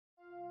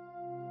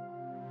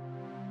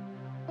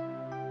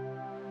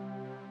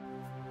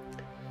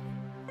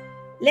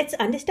Let's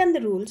understand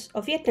the rules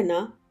of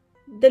Ettana,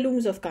 the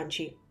Looms of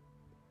Kanchi.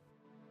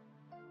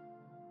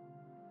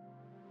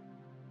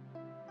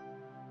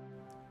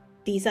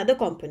 These are the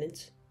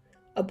components.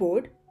 A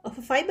board of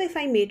a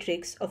 5x5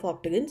 matrix of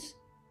octagons,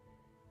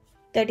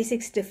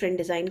 36 different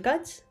design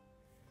cards,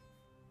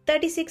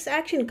 36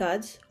 action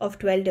cards of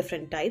 12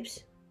 different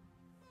types,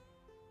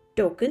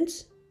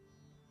 tokens,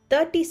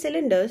 30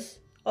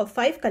 cylinders of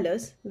 5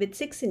 colors with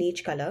 6 in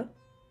each color,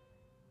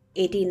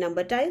 18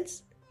 number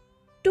tiles,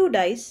 2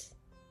 dice,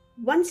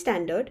 1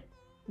 standard,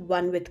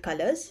 1 with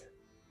colors,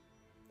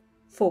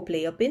 4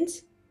 player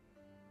pins,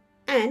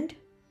 and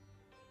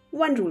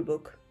 1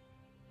 rulebook.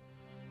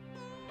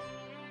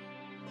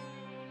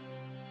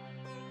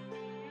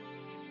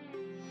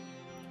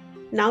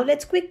 Now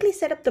let's quickly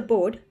set up the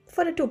board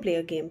for a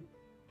 2-player game.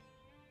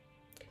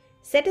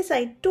 Set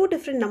aside 2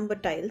 different number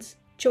tiles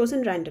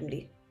chosen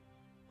randomly.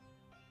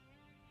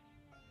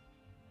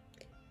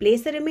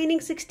 Place the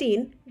remaining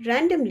 16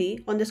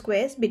 randomly on the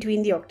squares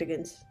between the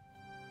octagons.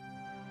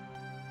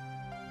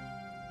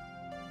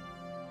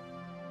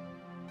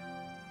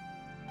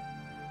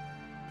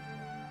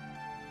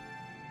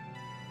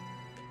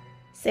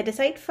 Set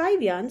aside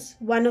 5 yarns,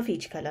 1 of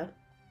each color.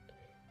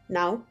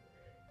 Now,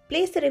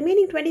 place the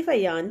remaining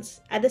 25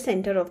 yarns at the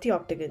center of the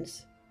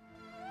octagons.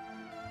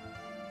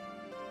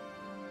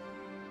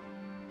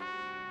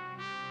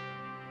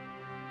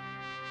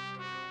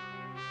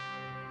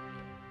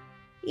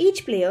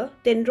 Each player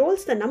then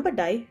rolls the number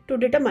die to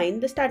determine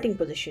the starting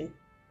position.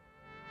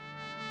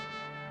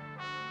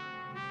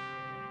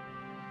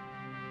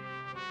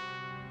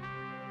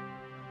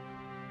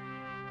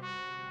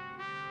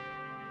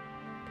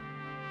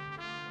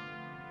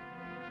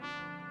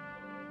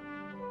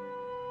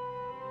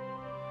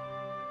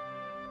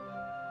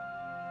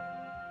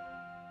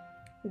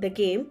 The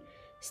game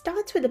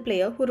starts with the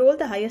player who rolled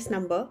the highest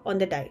number on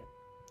the die.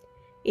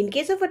 In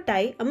case of a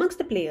tie amongst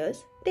the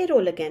players, they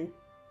roll again.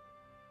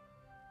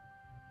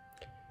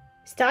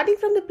 Starting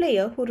from the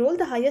player who rolled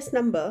the highest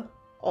number,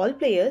 all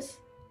players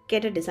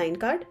get a design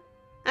card,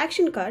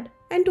 action card,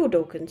 and 2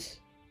 tokens.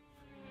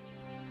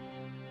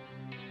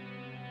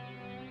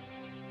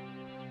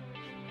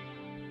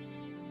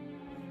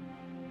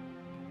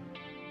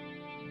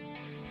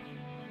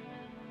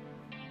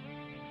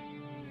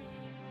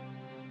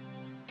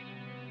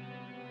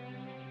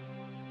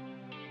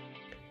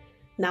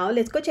 Now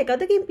let's go check out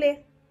the gameplay.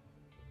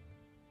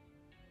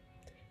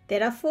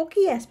 There are 4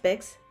 key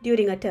aspects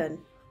during a turn.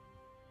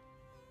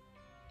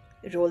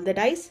 Roll the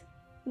dice,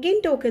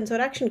 gain tokens or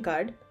action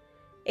card,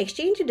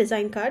 exchange a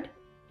design card,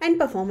 and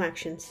perform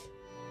actions.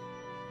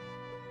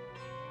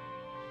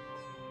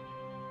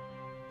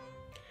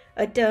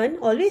 A turn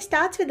always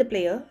starts with the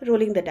player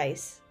rolling the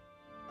dice.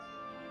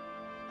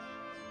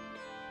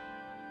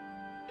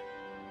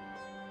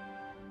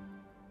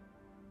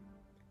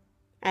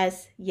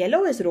 As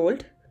yellow is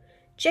rolled,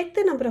 check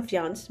the number of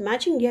yarns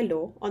matching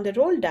yellow on the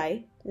roll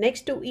die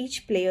next to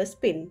each player's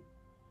pin.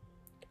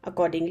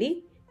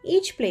 Accordingly,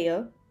 each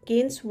player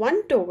gains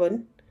 1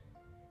 token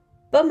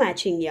per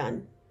matching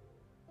yarn.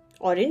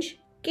 Orange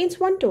gains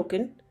 1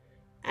 token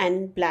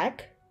and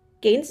black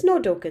gains no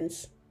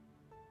tokens.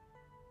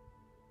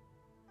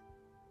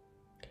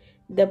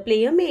 The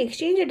player may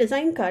exchange a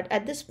design card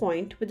at this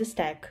point with the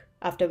stack,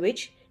 after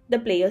which the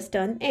player's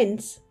turn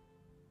ends.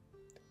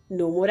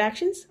 No more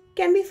actions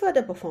can be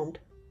further performed.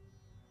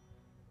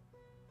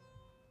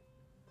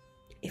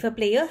 If a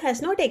player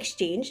has not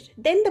exchanged,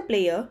 then the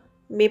player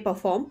may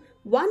perform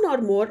one or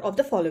more of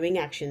the following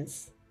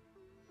actions.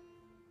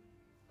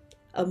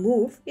 A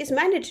move is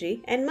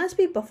mandatory and must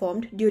be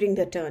performed during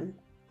the turn.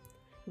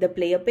 The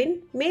player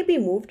pin may be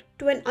moved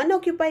to an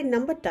unoccupied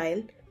number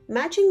tile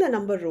matching the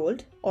number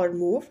rolled or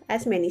move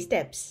as many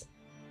steps.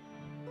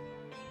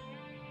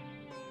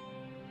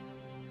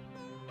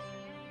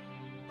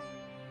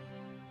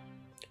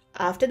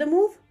 After the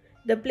move,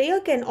 the player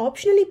can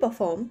optionally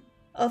perform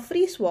a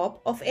free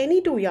swap of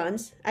any 2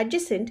 yarns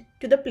adjacent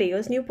to the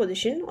player's new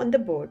position on the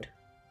board.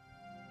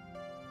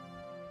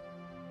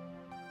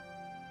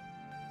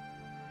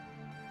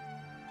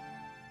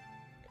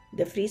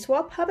 The free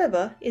swap,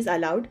 however, is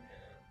allowed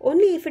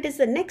only if it is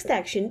the next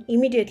action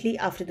immediately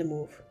after the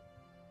move.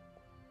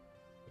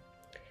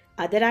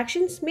 Other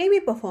actions may be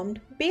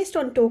performed based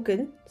on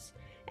tokens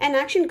and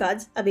action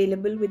cards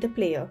available with the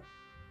player.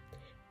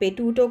 Pay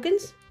 2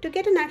 tokens to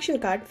get an action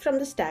card from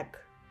the stack.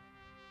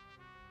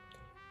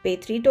 Pay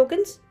 3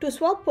 tokens to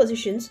swap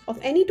positions of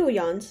any 2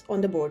 yarns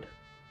on the board.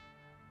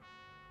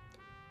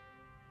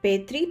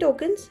 Pay 3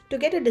 tokens to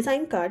get a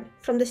design card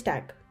from the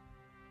stack.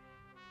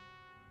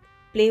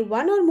 Play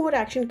 1 or more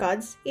action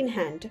cards in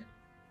hand.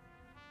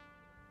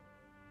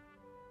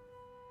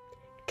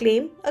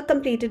 Claim a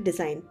completed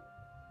design.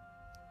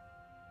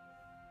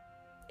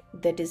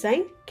 The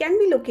design can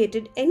be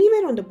located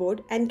anywhere on the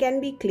board and can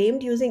be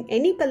claimed using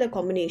any color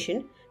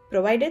combination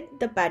provided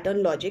the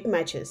pattern logic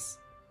matches.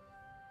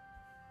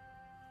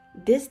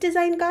 This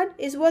design card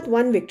is worth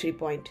 1 victory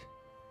point.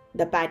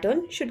 The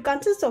pattern should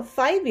consist of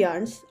 5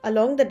 yarns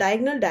along the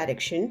diagonal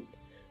direction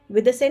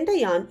with the center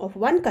yarn of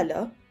one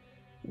color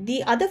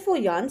the other 4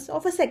 yarns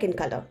of a second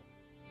color.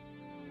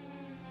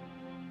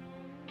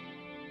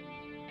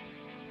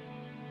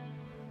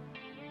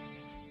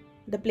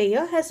 The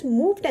player has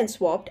moved and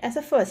swapped as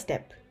a first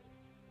step.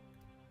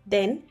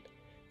 Then,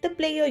 the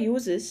player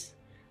uses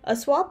a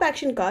swap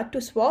action card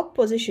to swap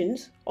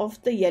positions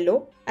of the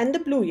yellow and the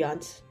blue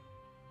yarns.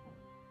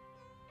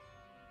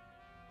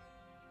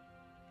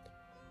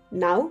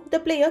 Now, the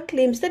player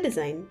claims the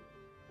design.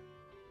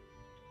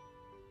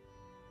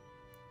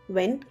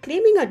 When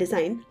claiming a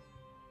design,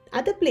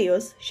 other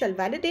players shall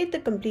validate the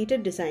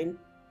completed design.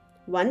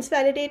 Once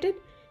validated,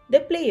 the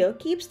player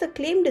keeps the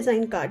claimed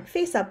design card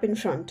face up in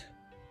front.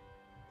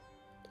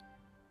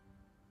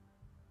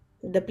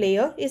 The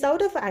player is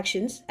out of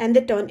actions and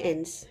the turn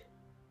ends.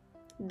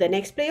 The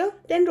next player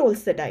then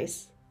rolls the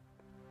dice.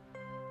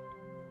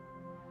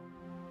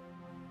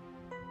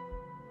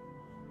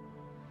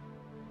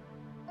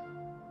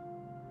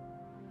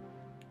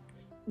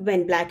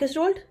 When black is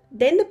rolled,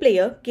 then the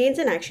player gains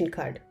an action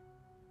card.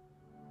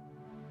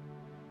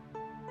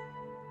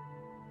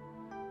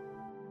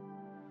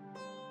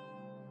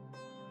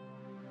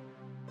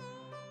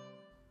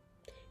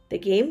 The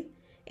game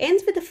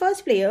ends with the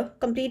first player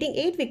completing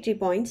 8 victory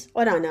points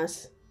or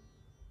annas.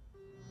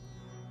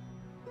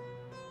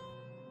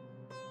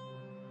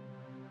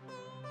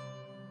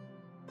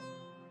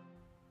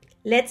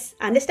 Let's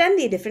understand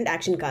the different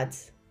action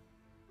cards.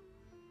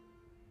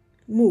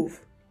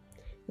 Move.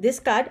 This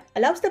card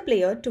allows the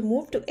player to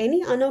move to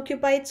any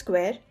unoccupied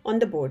square on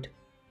the board.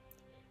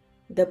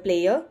 The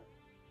player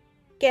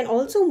can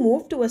also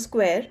move to a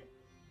square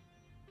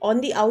on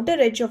the outer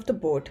edge of the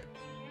board.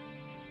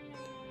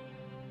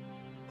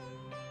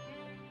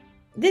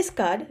 This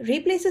card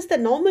replaces the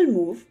normal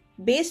move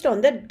based on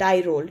the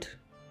die rolled.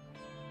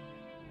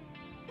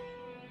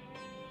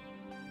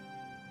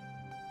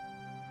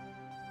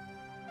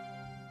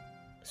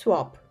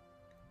 Swap.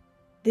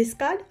 This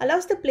card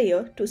allows the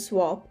player to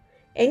swap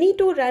any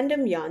 2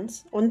 random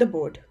yarns on the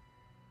board.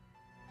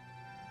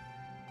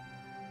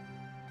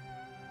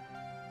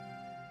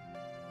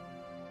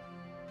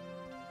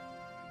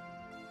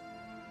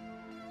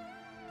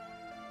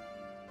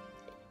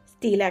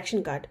 Steal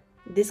action card.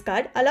 This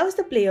card allows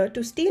the player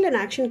to steal an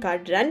action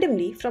card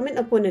randomly from an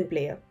opponent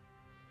player.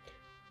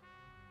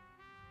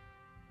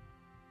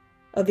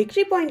 A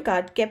victory point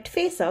card kept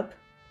face up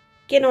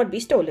cannot be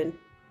stolen.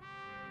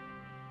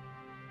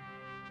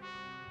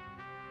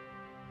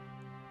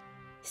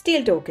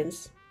 Steal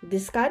tokens.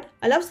 This card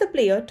allows the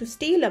player to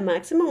steal a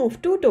maximum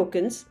of 2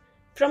 tokens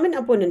from an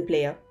opponent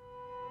player.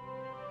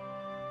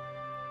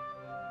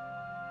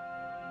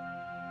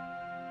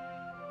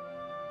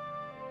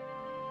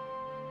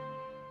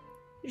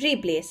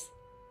 Replace.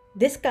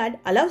 This card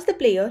allows the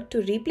player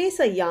to replace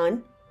a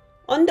yarn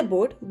on the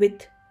board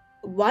with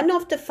one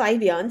of the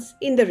 5 yarns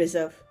in the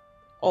reserve,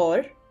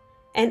 or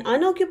an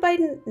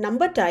unoccupied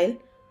number tile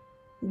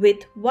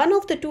with one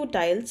of the 2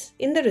 tiles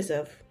in the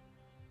reserve.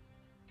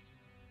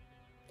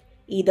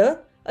 Either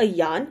a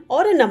yarn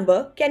or a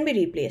number can be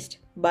replaced,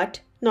 but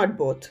not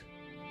both.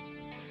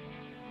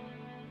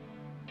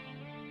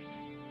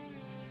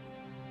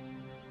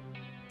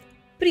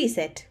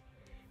 Preset.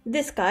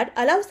 This card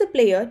allows the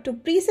player to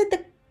preset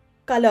the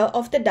color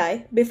of the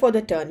die before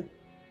the turn.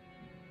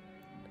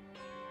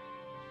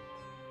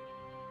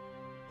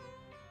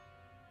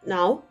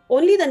 Now,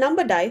 only the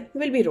number die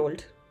will be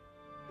rolled.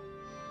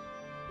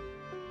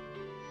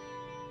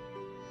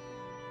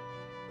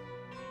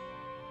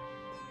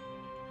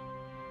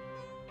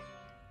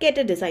 Get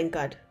a design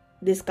card.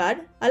 This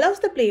card allows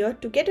the player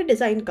to get a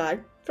design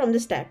card from the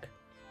stack.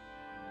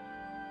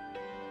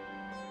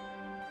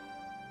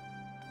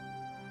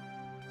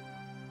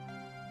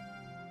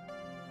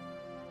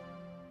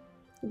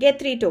 Get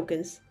 3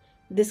 tokens.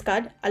 This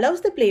card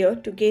allows the player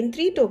to gain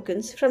 3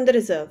 tokens from the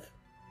reserve.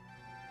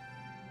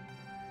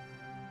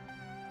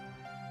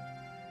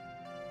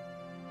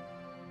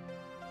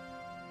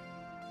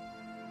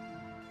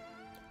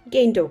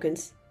 Gain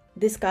tokens.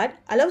 This card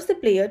allows the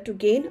player to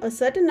gain a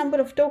certain number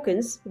of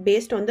tokens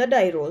based on the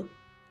die roll.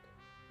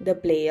 The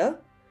player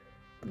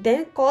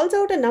then calls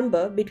out a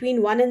number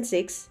between 1 and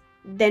 6,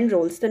 then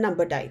rolls the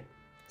number die.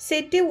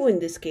 Say 2 in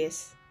this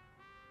case.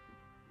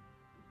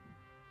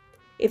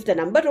 If the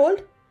number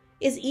rolled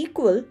is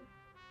equal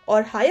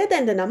or higher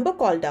than the number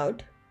called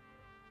out,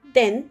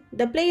 then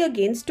the player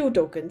gains 2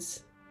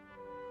 tokens.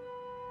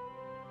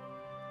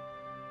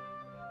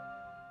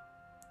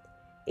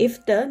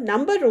 If the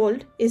number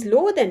rolled is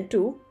lower than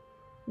 2,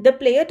 the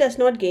player does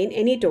not gain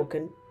any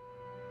token.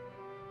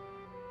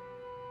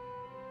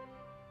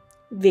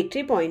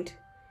 Victory point.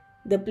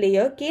 The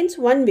player gains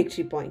 1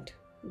 victory point.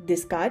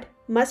 This card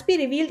must be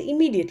revealed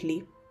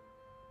immediately.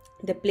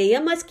 The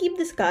player must keep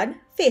this card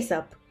face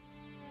up.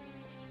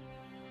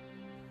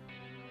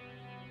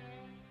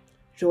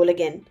 Roll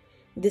again.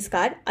 This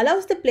card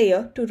allows the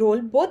player to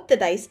roll both the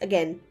dice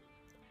again.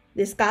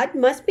 This card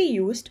must be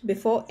used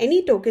before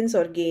any tokens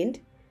are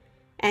gained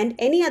and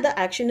any other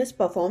action is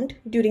performed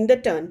during the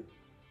turn.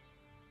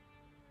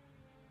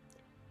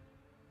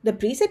 The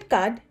preset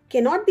card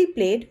cannot be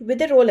played with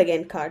the roll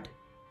again card.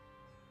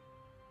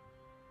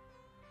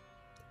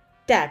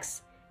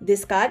 Tax.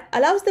 This card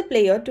allows the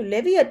player to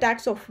levy a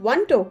tax of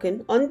 1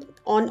 token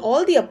on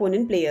all the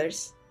opponent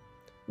players.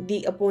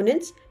 The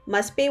opponents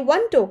must pay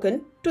 1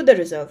 token to the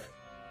reserve.